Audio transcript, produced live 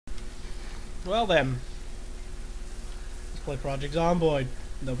Well then, let's play Project Zomboid.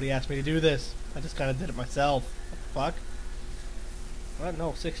 Nobody asked me to do this. I just kind of did it myself. What the fuck? What?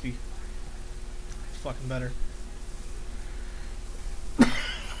 No, 60. It's fucking better.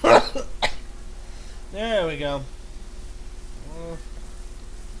 There we go.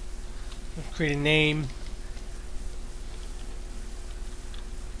 Create a name.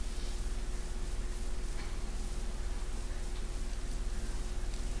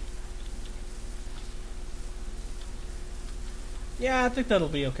 Yeah, I think that'll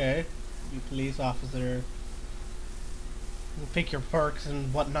be okay. You police officer. You pick your perks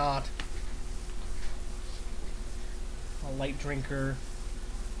and whatnot. A light drinker.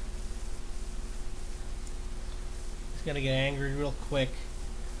 He's gonna get angry real quick.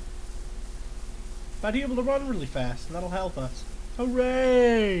 But he's able to run really fast, and that'll help us.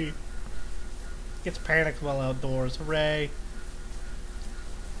 Hooray! Gets panicked while outdoors. Hooray!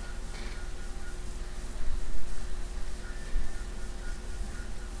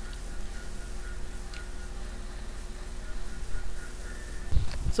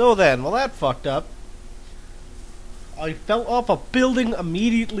 So then, well that fucked up. I fell off a building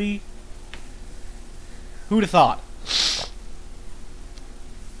immediately. Who'd have thought?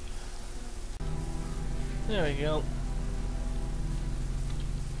 There we go.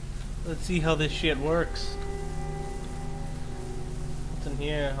 Let's see how this shit works. What's in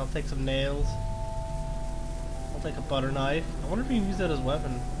here? I'll take some nails. I'll take a butter knife. I wonder if you can use that as a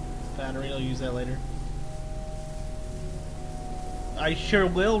weapon. Battery, I'll use that later. I sure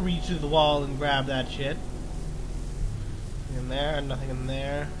will reach through the wall and grab that shit. Nothing in there, nothing in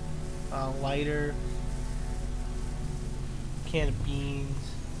there. Lighter. Can of beans.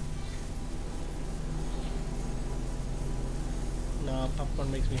 No,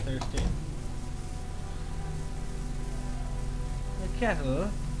 popcorn makes me thirsty. A kettle.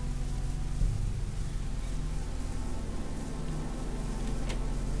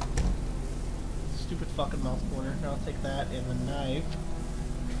 Stupid fucking mouse pointer. I'll take that and the knife.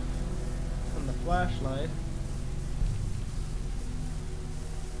 And the flashlight.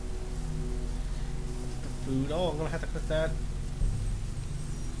 The food. Oh, I'm gonna have to cook that.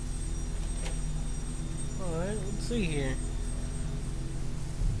 Alright, let's see here.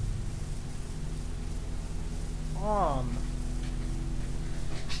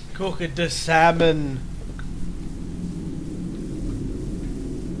 Cook it the salmon.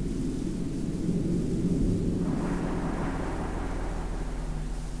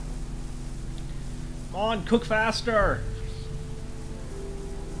 Come on, cook faster.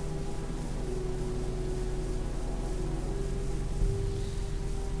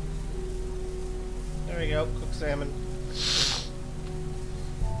 There we go, cook salmon.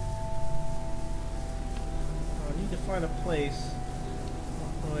 I need to find a place.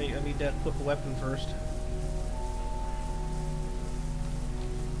 Oh, wait, I need to cook a weapon first.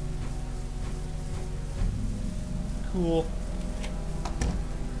 Cool.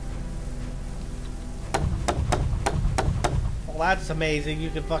 Well, that's amazing. You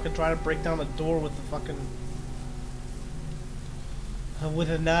can fucking try to break down a door with the fucking...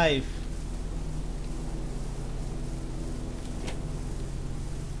 with a knife.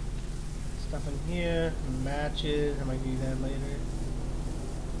 Stuff in here. Matches. I might need that later.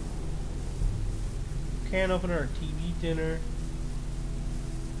 Can opener, TV dinner,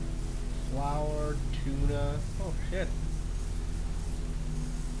 flour, tuna. Oh shit.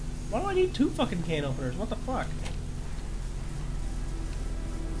 Why do I need two fucking can openers? What the fuck?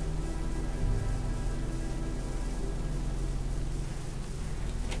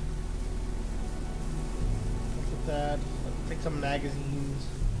 Look at that. Let's take some magazines.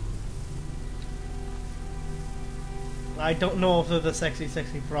 I don't know if they're the sexy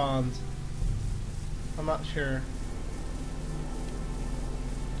prawns. I'm not sure.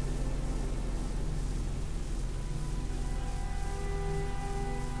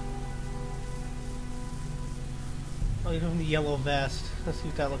 Oh, you have the yellow vest. Let's see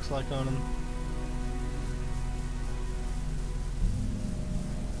what that looks like on him.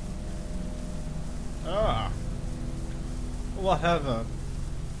 Ah. Whatever.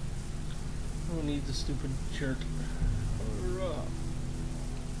 Who needs a stupid shirt?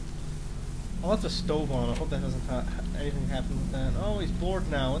 Oh, that's a stove on. I hope that doesn't anything happen with that. Oh, he's bored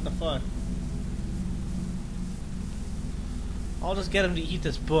now. What the fuck? I'll just get him to eat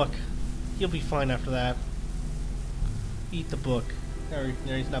this book. He'll be fine after that. Eat the book. There,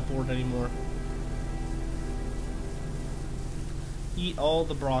 he's not bored anymore. Eat all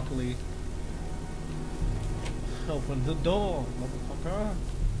the broccoli. Open the door, motherfucker.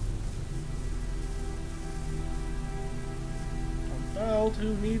 A belt?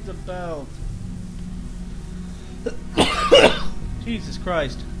 Who needs a belt? Jesus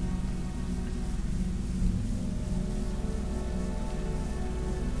Christ.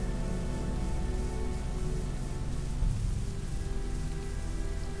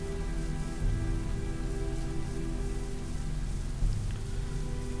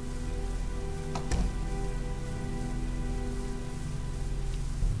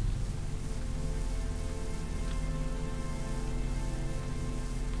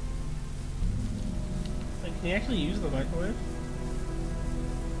 Can you actually use the microwave?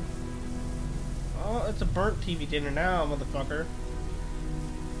 Oh, it's a burnt TV dinner now, motherfucker.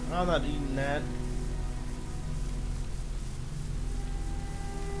 I'm not eating that.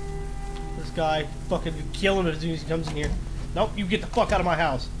 This guy fucking kill him as soon as he comes in here. Nope, you get the fuck out of my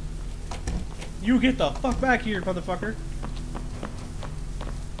house. You get the fuck back here, motherfucker.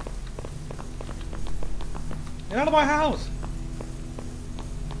 Get out of my house!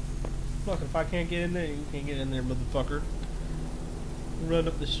 Look, if I can't get in there, you can't get in there, motherfucker. Run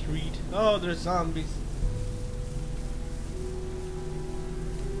up the street. Oh, there's zombies.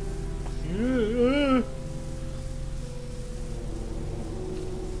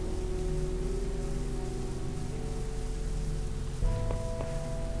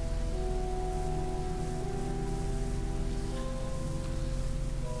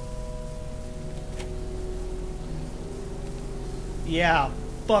 Yeah.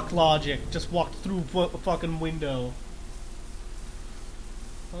 Fuck logic. Just walked through a fucking window.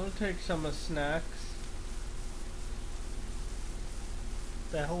 I'll take some snacks.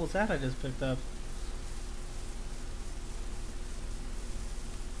 The hell was that I just picked up?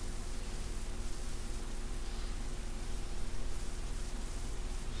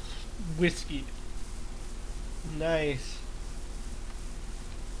 Whiskey. Nice.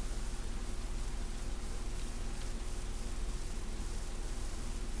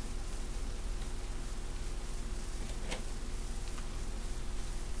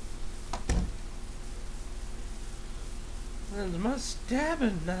 There's my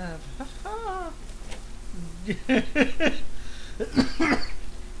stabbing knife. Ha ha.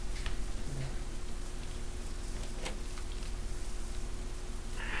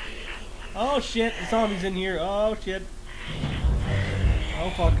 Oh shit, the zombie's in here. Oh shit. Oh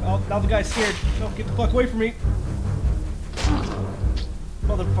fuck. Oh, now the guy's scared. Oh, get the fuck away from me.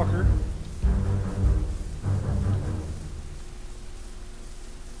 Motherfucker.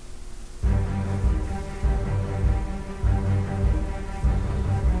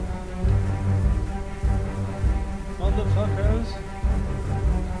 Motherfuckers.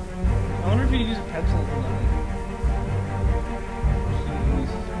 I wonder if you can use a pencil or something.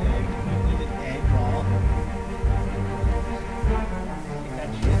 Jeez, egg. You eat an egg raw. Eat that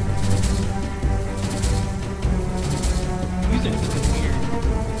shit. Music's weird.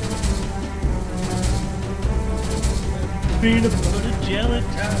 Peanut butter jelly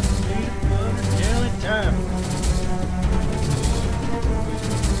time. Peanut butter jelly time.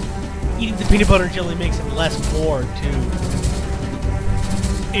 Eating the peanut butter jelly makes him less bored, too.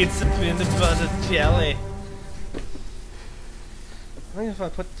 It's the peanut butter jelly. I think if I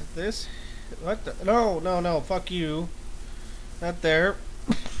put this... What the... No, no, no. Fuck you. Not there.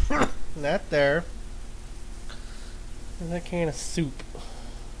 Not there. And that can of soup.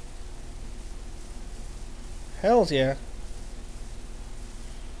 Hells yeah.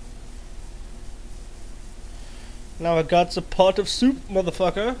 Now I got a pot of soup,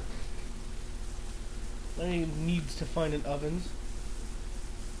 motherfucker. I needs to find an oven.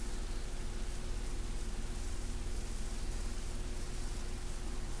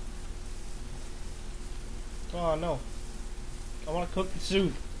 Oh no. I want to cook the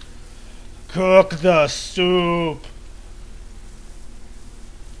soup. Cook the soup!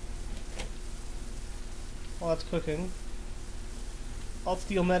 While it's cooking, I'll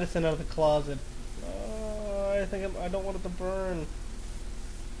steal medicine out of the closet. I think I don't want it to burn.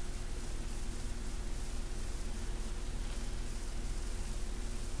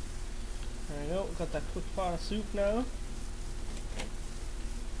 There we go, got that cooked pot of soup now.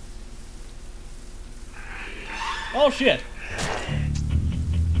 Oh shit!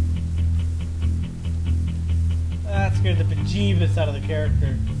 That scared the bejeebus out of the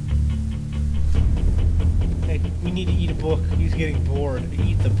character. Hey, we need to eat a book. He's getting bored.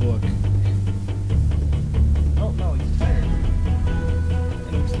 Eat the book. Oh no, he's tired.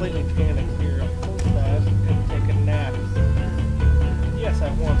 And I'm slightly panicked here. I'll close that and take a nap. Yes,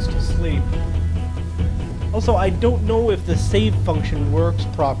 I want to sleep. Also, I don't know if the save function works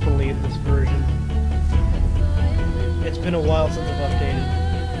properly in this version. It's been a while since I've updated.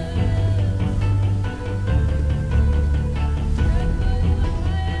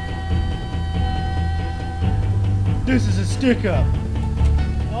 This is a stick up.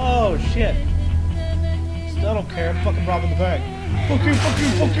 Oh shit. Still don't care. I'm fucking robbing the bank. Fuck you, fuck you,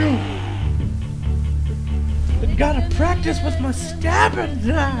 fuck you. I gotta practice with my stabbing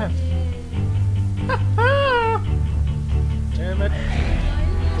knife. Damn it.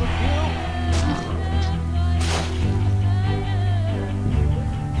 Fuck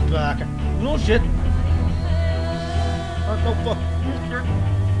you. Back. No shit. Oh, no fuck.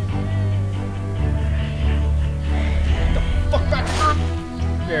 Get the fuck back.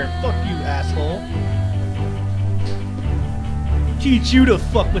 There, fuck you, asshole. Teach you to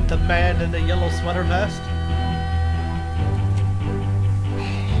fuck with the man in the yellow sweater vest.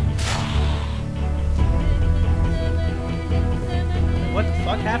 What the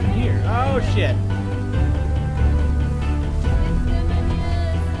fuck happened here? Oh shit.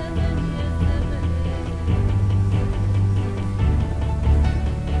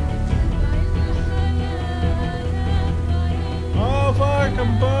 Oh fuck,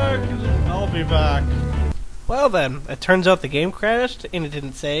 I'm back. I'll be back. Well then, it turns out the game crashed and it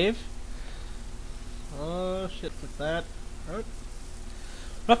didn't save. Oh shit, what's that? Hurt.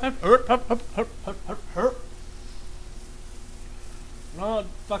 No, it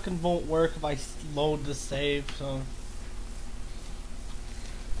fucking won't work if I load the save, so...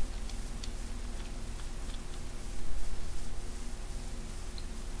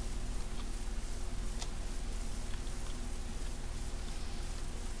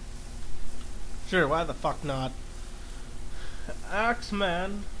 Sure, why the fuck not?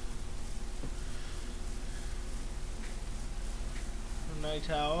 Axeman. Night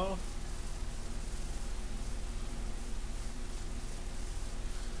Owl.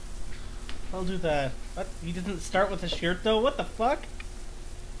 I'll do that. What? You didn't start with a shirt though? What the fuck?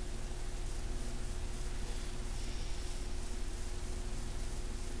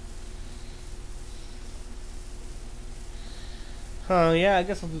 Oh yeah, I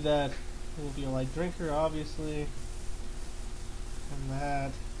guess I'll do that. It will be a light drinker, obviously. And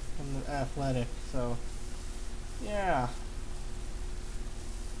that. And the athletic, so. Yeah.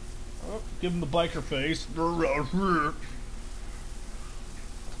 Oh, give him the biker face.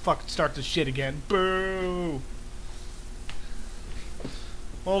 Fucking start this shit again. Boo!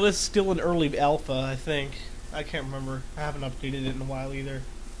 Well, this is still an early alpha, I think. I can't remember. I haven't updated it in a while either.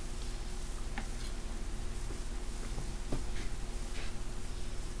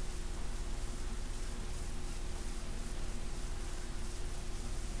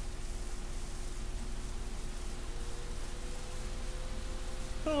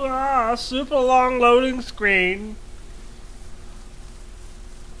 Ah, super long loading screen.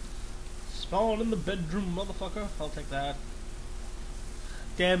 Spawn in the bedroom, motherfucker. I'll take that.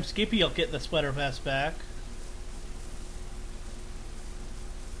 Damn, Skippy, I'll get the sweater vest back.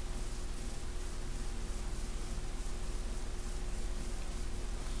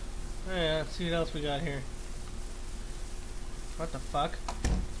 Alright, let's see what else we got here. What the fuck?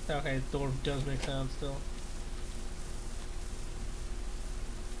 Okay, the door does make sound still.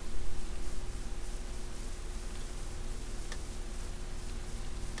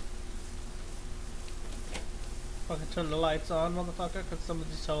 Fucking turn the lights on, motherfucker, cause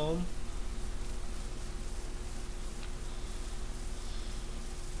somebody's home.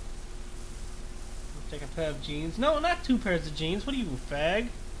 I'll take a pair of jeans. No, not two pairs of jeans. What are you, fag?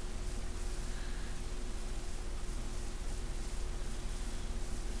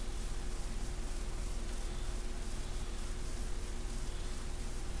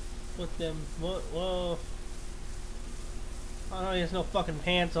 Put them. Whoa. Oh no, he has no fucking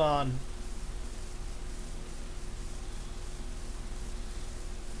pants on.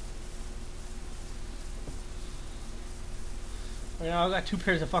 You know, I've got two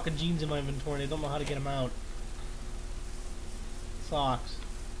pairs of fucking jeans in my inventory. I don't know how to get them out. Socks.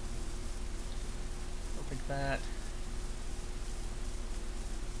 I'll take that.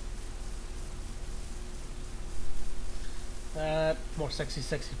 That. More sexy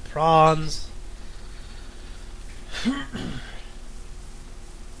prawns.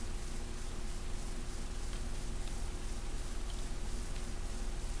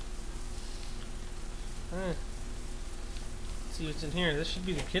 See what's in here. This should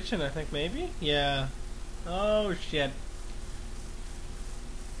be the kitchen, I think, maybe? Yeah. Oh, shit.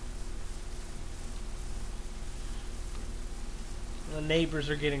 The neighbors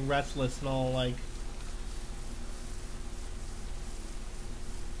are getting restless and all, like...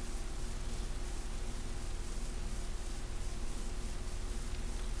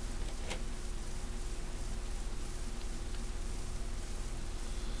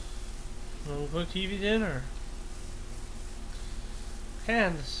 Wanna put TV dinner?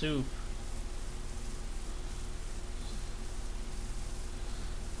 Canned soup.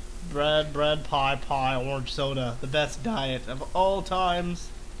 bread, pie, orange soda. The best diet of all times.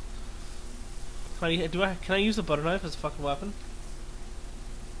 Can I use the butter knife as a fucking weapon?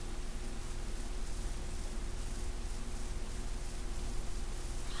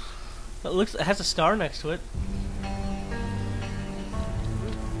 It has a star next to it.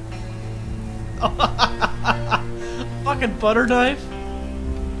 Fucking butter knife?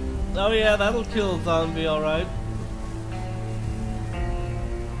 Oh yeah, that'll kill a zombie, alright.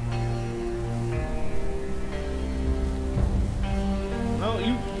 No,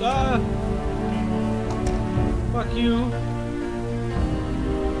 you, fuck you.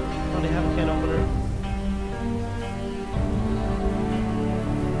 Oh, they have a can opener.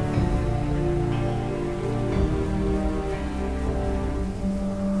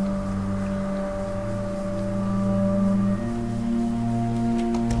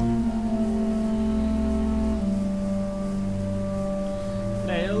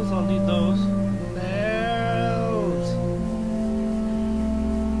 Nails, I'll need those. Nails!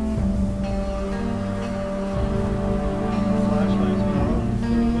 Flashlights, well.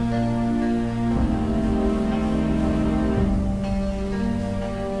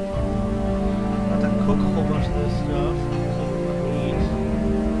 I have to cook a whole bunch of this stuff. Meat.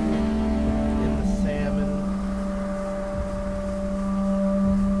 And the salmon.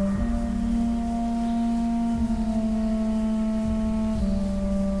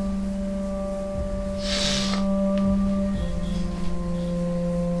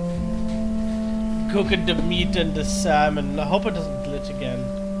 Cooking the meat and the salmon. I hope it doesn't glitch again.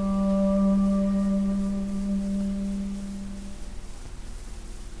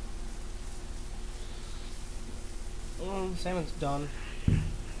 The salmon's done.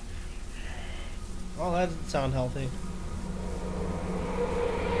 Oh, that doesn't sound healthy.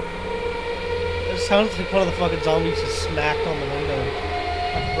 It sounds like one of the fucking zombies just smacked on the window.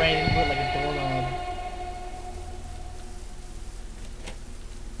 Like ran into it like a doorknob.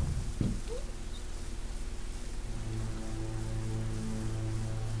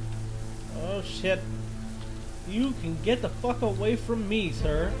 Oh shit. You can get the fuck away from me,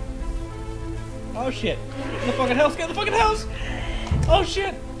 sir. Oh shit. Get in the fucking house, get in the fucking house! Oh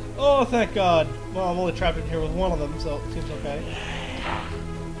shit! Oh, thank God. Well, I'm only trapped in here with one of them, so it seems okay.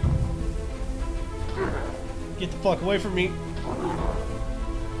 Get the fuck away from me.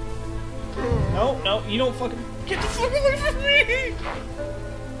 No, no, you don't fucking... Get the fuck away from me!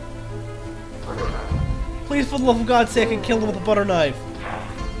 Please, for the love of God's sake, and kill them with a butter knife.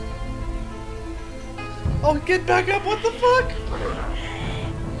 Oh, get back up, what the fuck?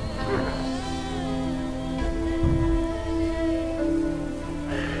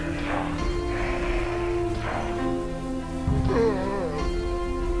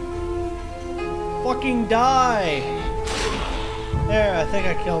 Fucking die! There, I think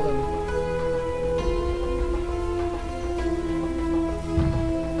I killed him.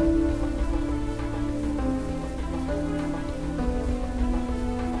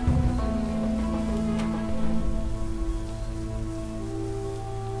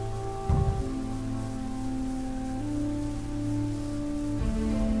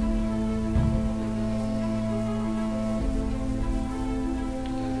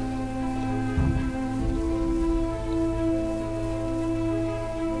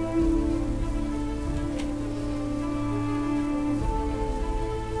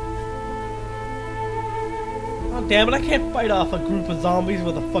 Damn it, I can't fight off a group of zombies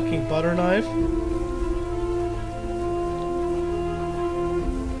with a fucking butter knife.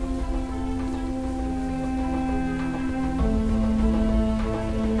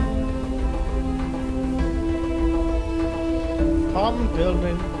 Apartment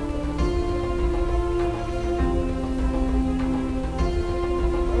building.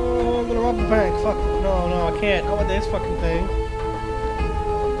 Oh, I'm gonna rob the bank. Fuck. No, no, I can't. Not with this fucking thing.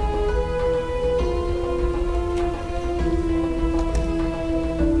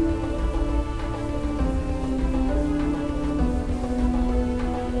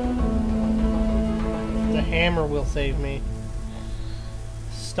 Hammer will save me.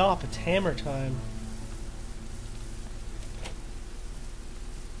 Stop, it's hammer time.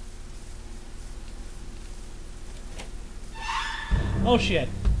 Oh shit.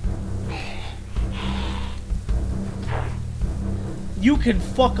 You can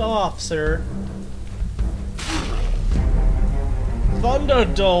fuck off, sir.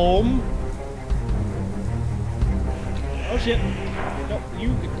 Thunderdome. Oh shit. No, you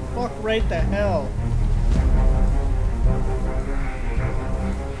can fuck right the hell.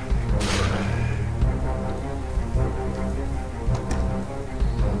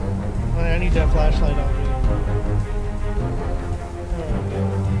 I need that flashlight on me.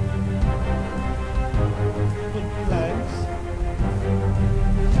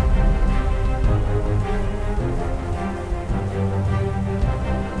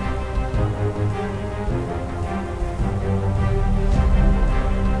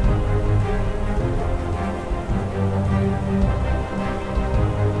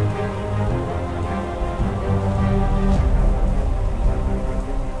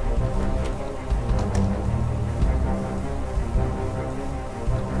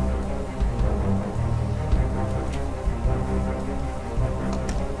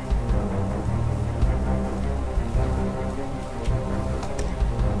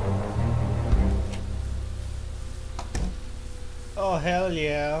 hell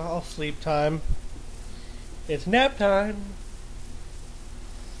yeah, all sleep time. It's nap time.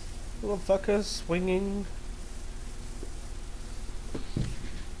 Little fuckers swinging.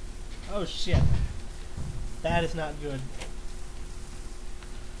 Oh shit. That is not good.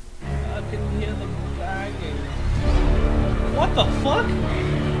 I can hear them banging. What the fuck?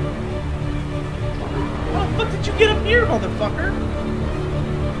 How the fuck did you get up here, motherfucker?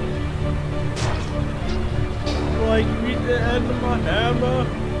 Like, read the end of my hammer.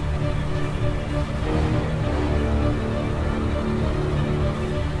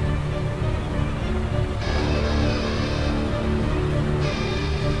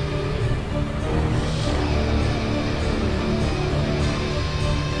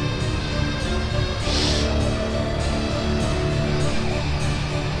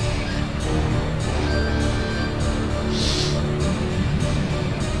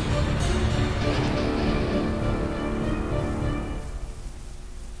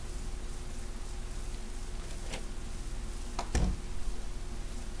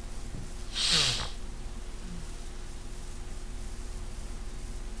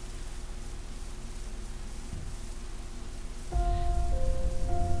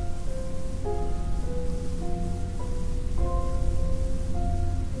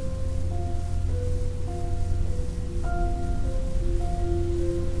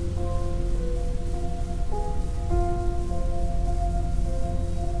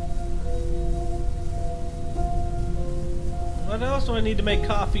 What else do I need to make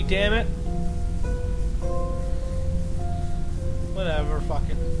coffee, damn it? Whatever, fuck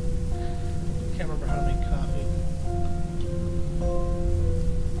it. Can't remember how to make coffee.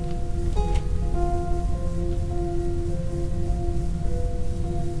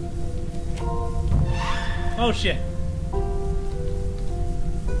 Oh shit.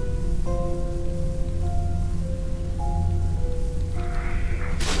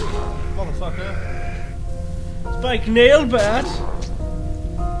 Motherfucker. Spike nail bat.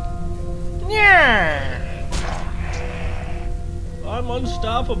 Yeah. I'm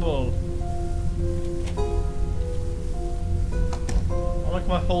unstoppable. I like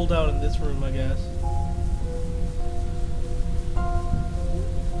my holdout in this room, I guess.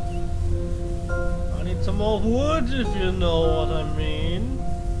 I need some more wood, if you know what I mean.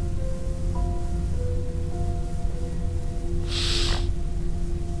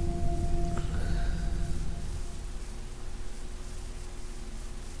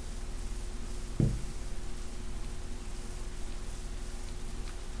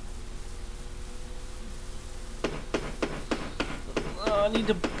 I need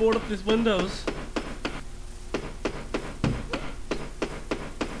to board up these windows.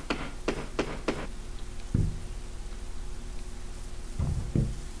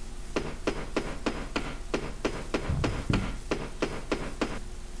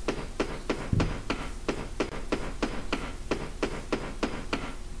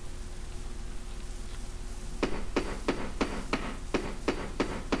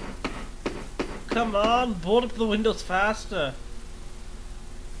 Come on, board up the windows faster.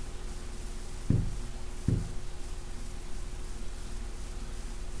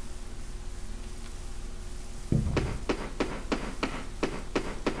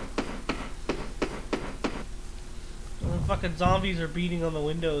 Fucking zombies are beating on the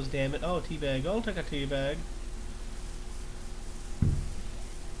windows, damn it. Oh, teabag. I'll take a teabag.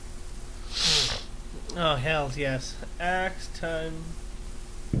 Oh, hells yes. Axe time.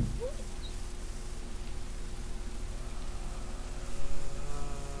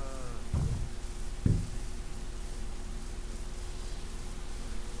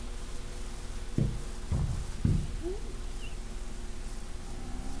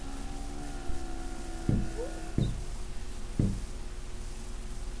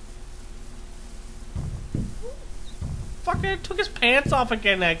 Fucker took his pants off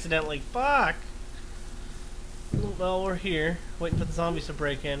again accidentally. Fuck. Well, we're here, waiting for the zombies to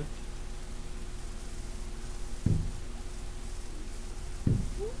break in.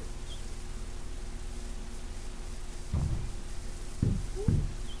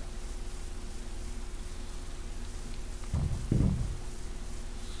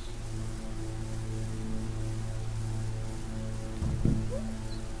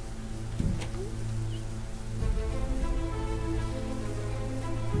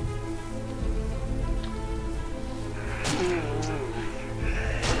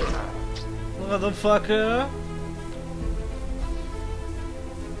 Motherfucker.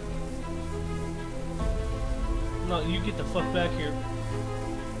 No, you get the fuck back here.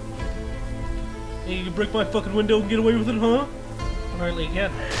 Hey, you can break my fucking window and get away with it, huh? Apparently you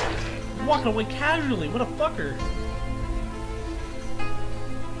can. Walking away casually, what a fucker.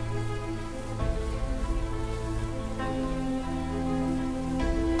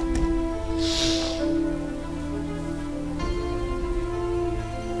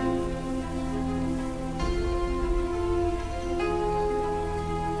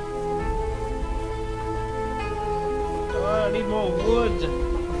 I need more wood. A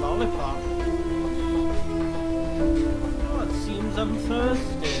lollipop. Oh, it seems I'm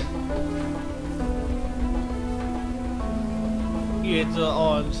thirsty. It's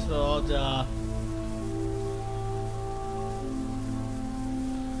on soda.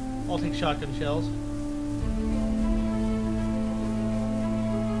 I'll take shotgun shells.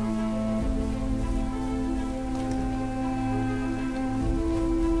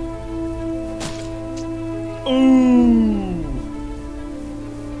 Ooh!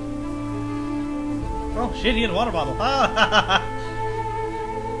 Oh shit, he had a water bottle.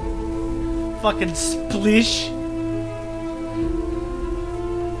 Fucking splish.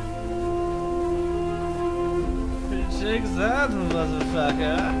 Take that,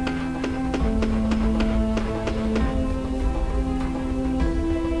 motherfucker.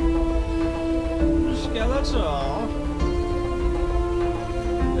 Skeletal.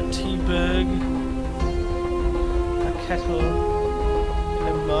 A tea bag. A kettle.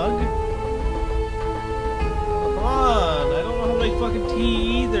 And a mug. Come on, I don't know how to make fucking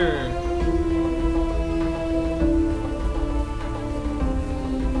tea either.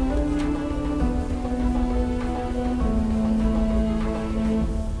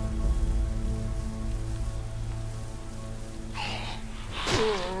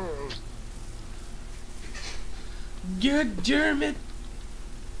 God damn it!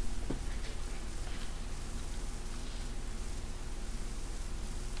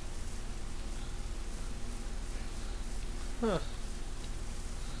 Huh.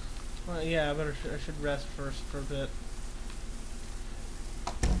 Well, yeah, I should rest first for a bit.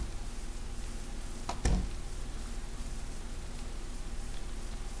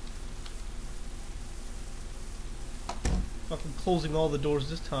 Fucking closing all the doors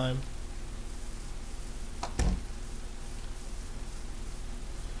this time.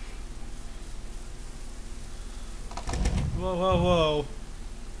 Whoa, whoa, whoa.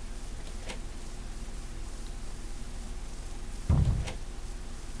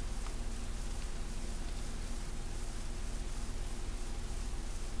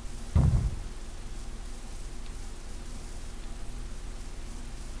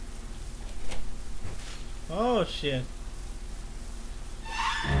 Oh shit.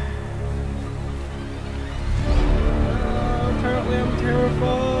 Apparently I'm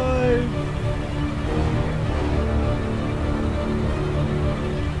terrified.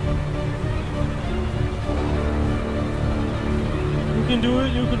 You can do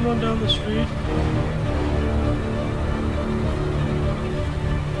it, you can run down the street.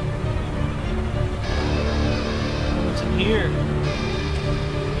 What's in here?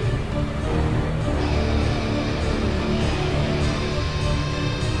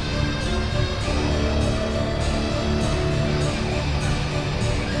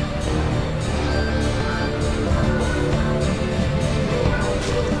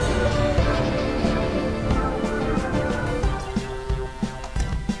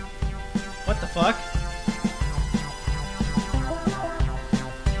 What the fuck?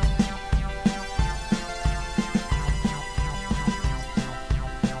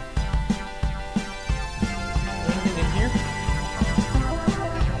 Anything in here?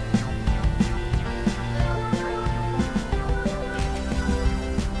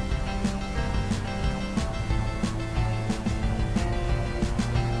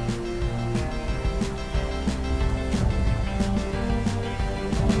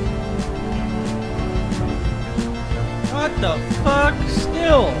 What the fuck?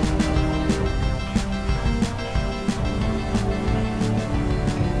 Still?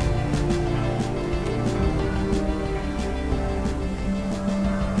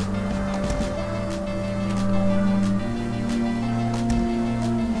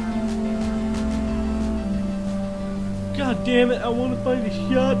 God damn it, I want to find a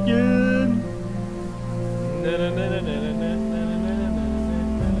shotgun.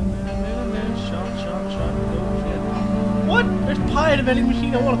 What? There's pie in a vending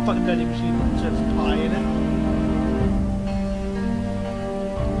machine? I want a fucking vending machine that says pie in it.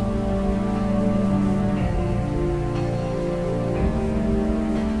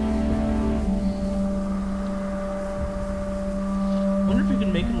 I wonder if you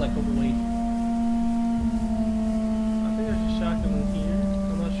can make them like overweight. I think there's a shotgun in here.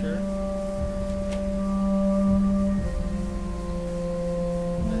 I'm not sure.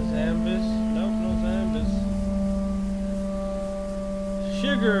 Zambus? Nope, no Zambus.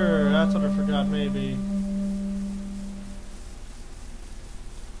 Sugar! That's what I forgot, maybe.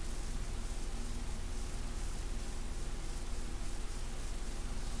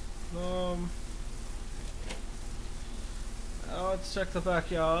 Let's check the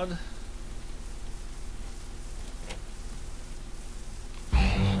backyard.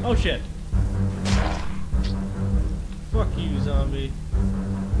 Oh shit. Fuck you, zombie.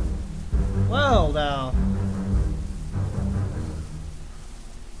 Well, now.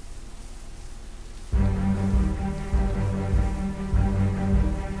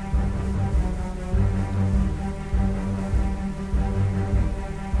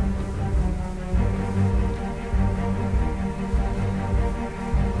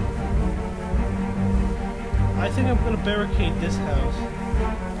 I think I'm gonna barricade this house.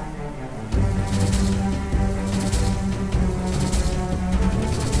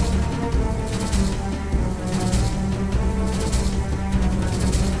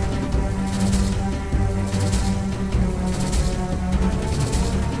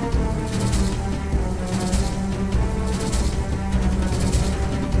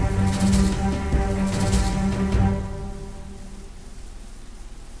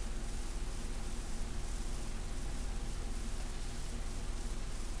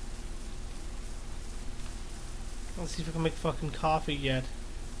 Let's see if I can make fucking coffee yet.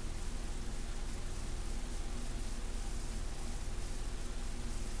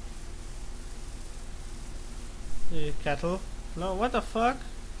 Kettle? No, what the fuck?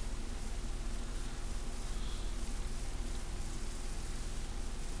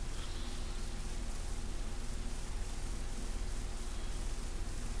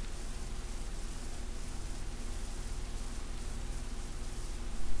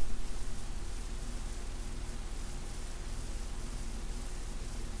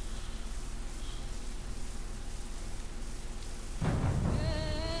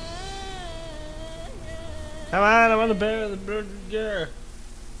 Come on, I'm on the burger.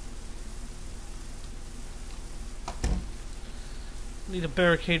 Need to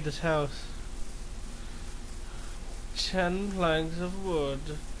barricade this house. 10 planks of wood.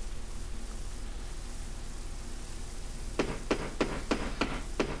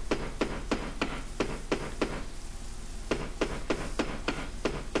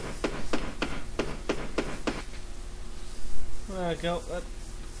 There we go.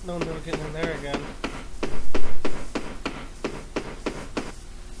 No one's ever getting in there again.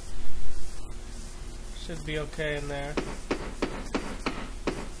 Should be okay in there.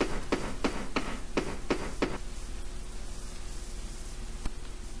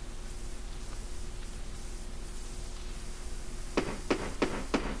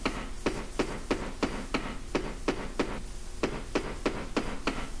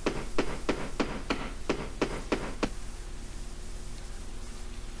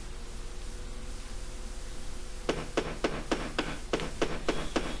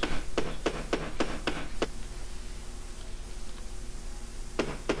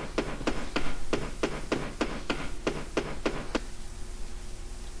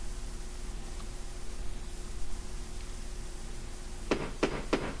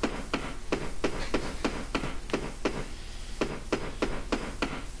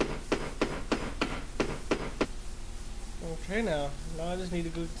 Okay, now I just need to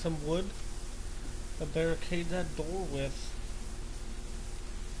go get some wood to barricade that door with.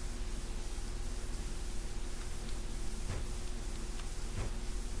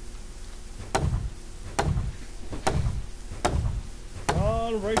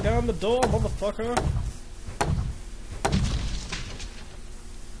 On, right down the door, motherfucker.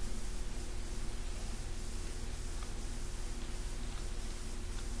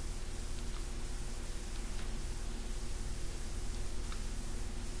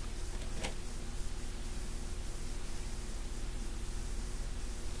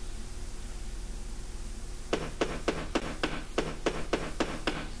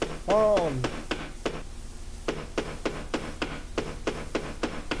 On.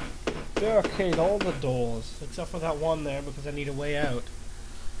 Barricade all the doors, except for that one there because I need a way out.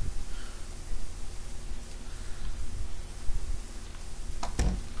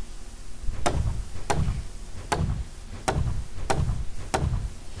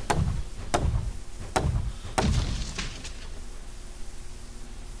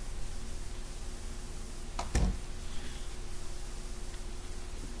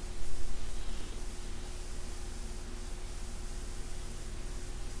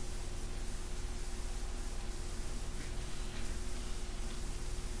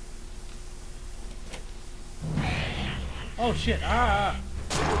 Oh shit, ah!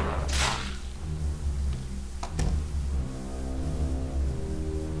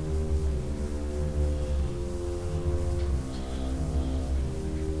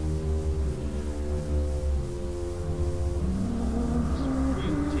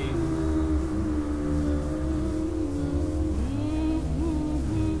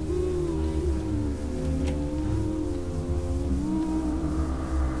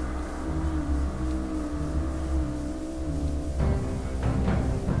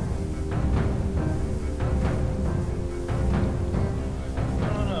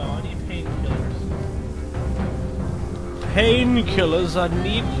 painkillers, I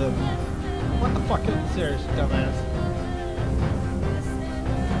need them. What the fuck is serious, dumbass?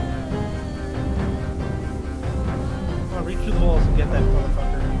 Come on, reach through the walls and get that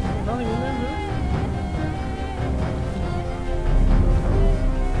motherfucker. Nothing in there, really?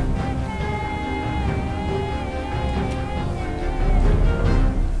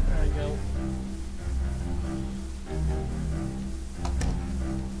 There we go.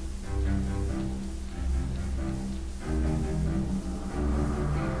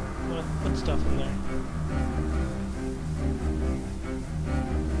 Put stuff in there.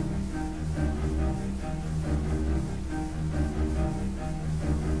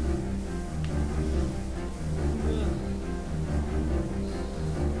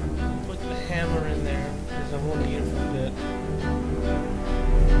 Put the hammer in there because I won't need it for a bit.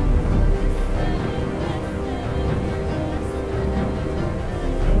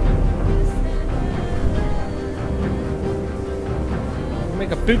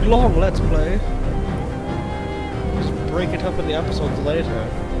 Make a big long let's play. Just break it up in the episodes later.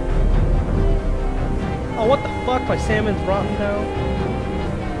 Oh, what the fuck? My salmon's rotten now?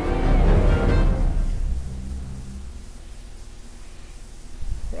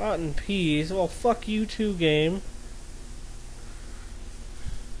 Rotten peas. Well, fuck you too, game.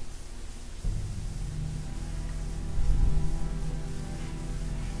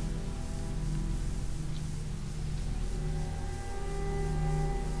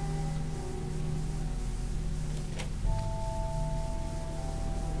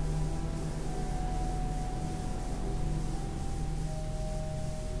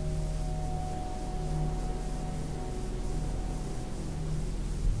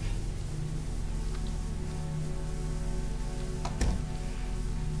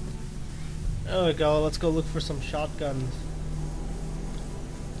 There we go, let's go look for some shotguns.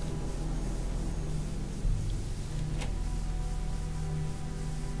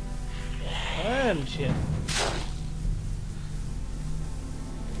 And shit.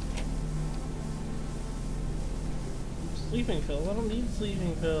 Sleeping pills? I don't need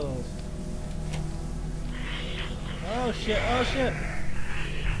sleeping pills. Oh shit, oh shit!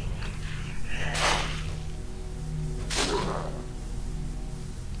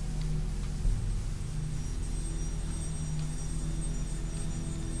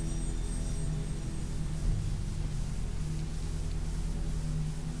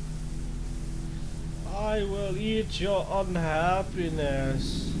 I will eat your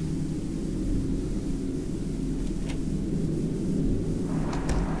unhappiness.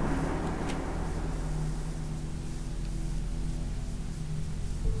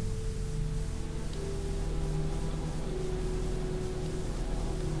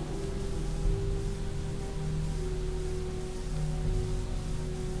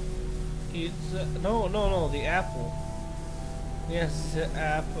 It's no, the apple. Yes, the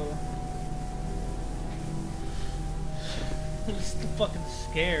apple. I'm just fucking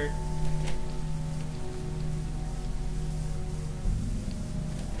scared.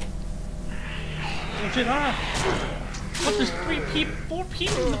 Oh shit, what, there's 4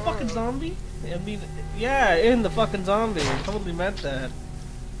 people in the fucking zombie? I mean, yeah, in the fucking zombie. I totally meant that.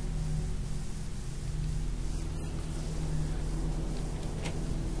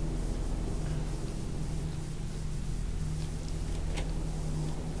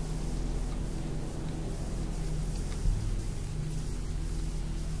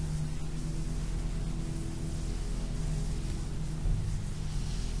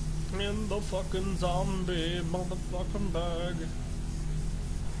 In the fucking zombie motherfucking bag.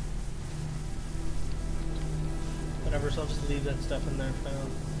 Whatever, so I'll just leave that stuff in there for now.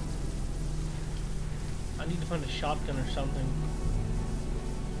 I need to find a shotgun or something.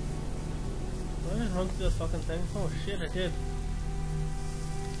 Did I just run through the fucking thing? Oh shit, I did.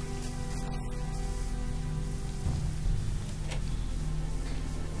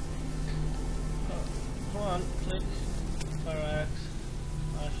 Oh, come on, click. Fire axe.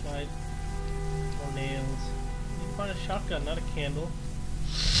 Flashlight. More nails. You can find a shotgun, not a candle.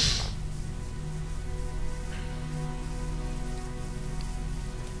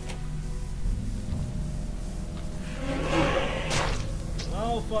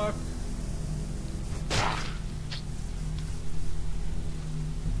 Oh fuck.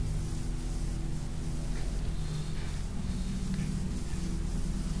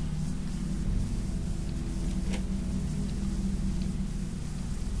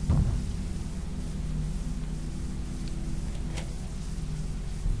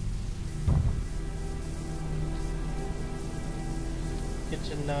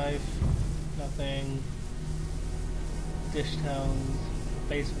 Kitchen knife, nothing. Dish towels,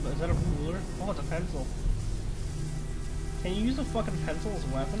 baseball. Is that a ruler? Oh, it's a pencil. Can you use a fucking pencil as a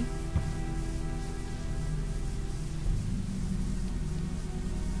weapon?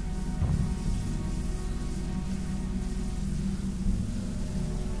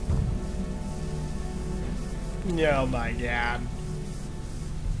 Oh my god.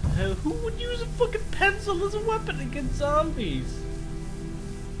 Who would use a fucking pencil as a weapon against zombies?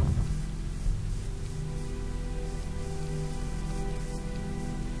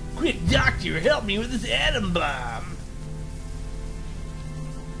 Quick, doctor, help me with this atom bomb!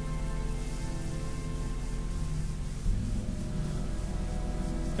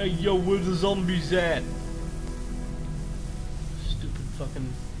 Hey yo, where the zombies at? Stupid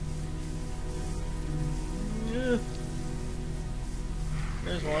fucking... Yeah.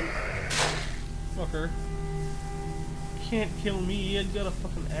 There's one. Fucker. Can't kill me, he had got a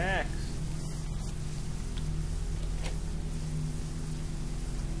fucking axe.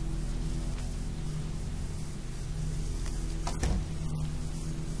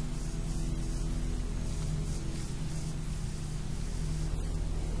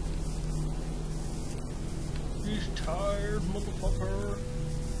 He's tired, motherfucker.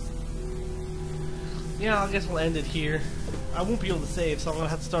 Yeah, I guess we'll end it here. I won't be able to save, so I'm gonna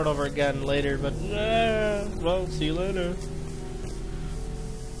have to start over again later, but well, see you later.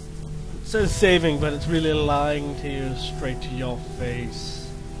 It says saving, but it's really lying to you straight to your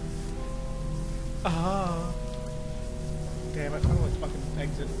face. Ah. Damn it, how do I fucking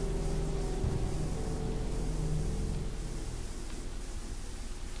exit?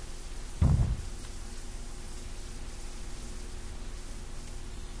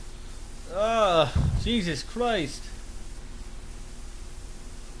 Ah, Jesus Christ.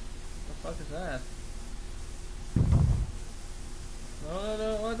 What the fuck is that?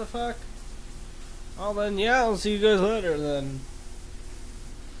 No, what the fuck? Oh then, yeah, I'll see you guys later then.